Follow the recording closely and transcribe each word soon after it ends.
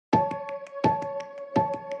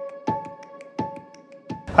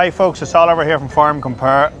Hi folks, it's Oliver here from Farm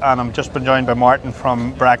Compare, and I'm just been joined by Martin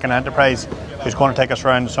from Bracken Enterprise, who's going to take us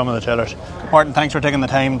around some of the trailers. Martin, thanks for taking the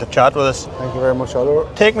time to chat with us. Thank you very much, Oliver.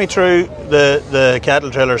 Take me through the cattle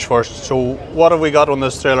trailers first. So what have we got on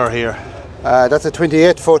this trailer here? That's a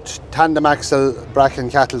 28-foot tandem axle Bracken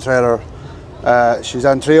cattle trailer. She's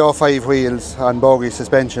on 305 wheels on bogie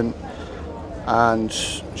suspension, and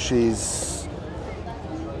she's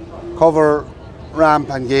cover, ramp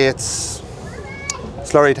and gates,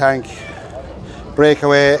 slurry tank,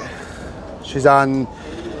 breakaway. She's on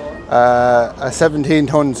a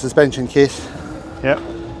 17-ton suspension kit. Yeah.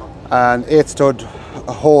 And 8-stud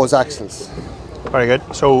hose axles. Very good.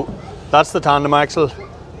 So that's the tandem axle.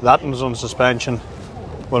 That one's on suspension.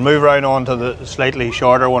 We'll move right on to the slightly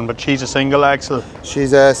shorter one, but she's a single axle.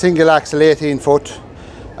 She's a single axle 18-foot.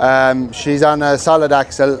 She's on a solid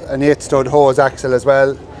axle, an 8-stud hose axle as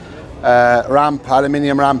well. Ramp,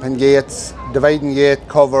 aluminium ramp and gates, dividing gate,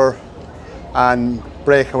 cover and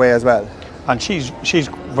breakaway as well. And she's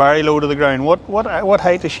very low to the ground. What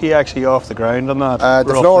height is she actually off the ground on that?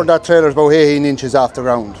 The floor of that trailer is about 18 inches off the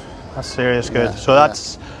ground. That's serious good. Yeah, so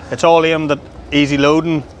it's all aimed at easy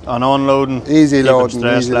loading and unloading. Easy loading.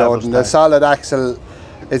 The solid axle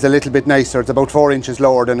is a little bit nicer. It's about 4 inches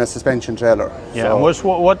lower than a suspension trailer. Yeah. So,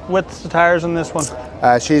 and what width's the tyres on this one?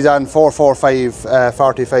 She's on 445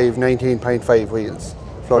 45 19.5 wheels,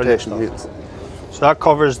 flotation wheels. So that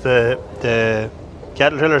covers the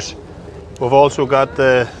cattle trailers. We've also got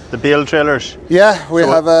the Bale trailers. Yeah, we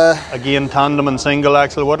have again tandem and single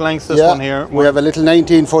axle. What length's this one here? We have a little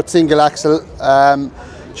 19-foot single axle.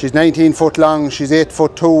 She's 19 foot long. She's 8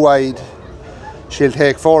 foot 2 wide. She'll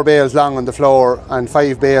take 4 bales long on the floor and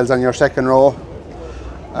 5 bales on your second row.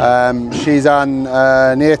 She's on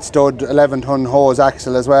an 8-stud 11-ton hose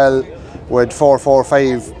axle as well, with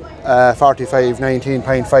 445 45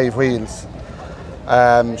 19.5 wheels.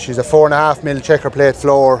 She's a 4.5mm checker plate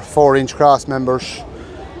floor, 4-inch cross members.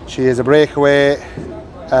 She is a breakaway,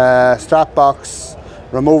 strap box,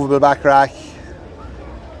 removable back rack,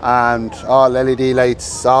 and all LED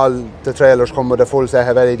lights. All the trailers come with a full set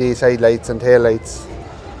of LED side lights and tail lights,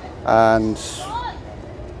 and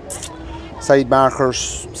side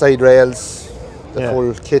markers, side rails, the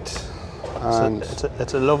full kit. And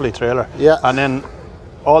it's a lovely trailer. Yeah. And then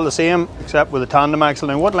all the same except with a tandem axle.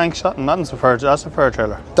 Now what length's that? And that's a fair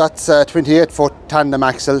trailer. That's a 28-foot tandem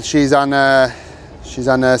axle. She's on a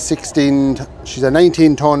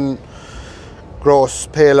 19-ton gross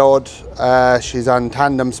payload. She's on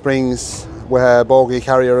tandem springs with a bogie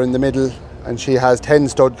carrier in the middle, and she has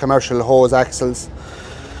 10-stud commercial hose axles.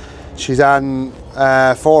 She's on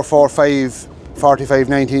 445 45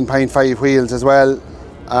 19.5 wheels as well,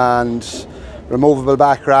 and removable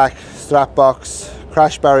back rack, strap box,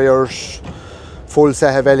 crash barriers, full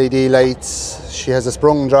set of LED lights. She has a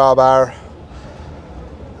sprung drawbar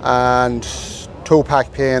and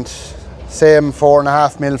 2-pack paint. Same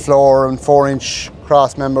 4.5mm floor and 4-inch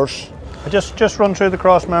cross members. Just run through the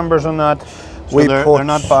cross members on that. So they're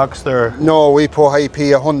not boxed, No, we put IP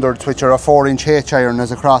 100s, which are a 4-inch H-iron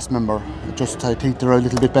as a cross member. I think they're a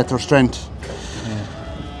little bit better strength. Yeah.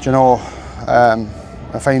 You know,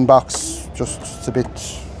 a fine box, it's a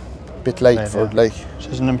bit light for it. Like.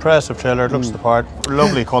 She's an impressive trailer, it looks the part.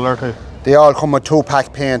 Lovely colour too. They all come with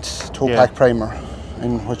 2-pack paint, 2-pack primer,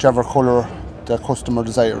 in whichever colour the customer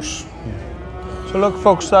desires. Yeah. So look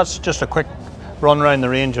folks, that's just a quick run around the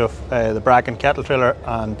range of the Bracken cattle trailer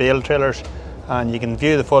and Bale trailers, and you can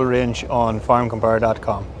view the full range on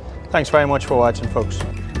farmcompare.com. Thanks very much for watching folks.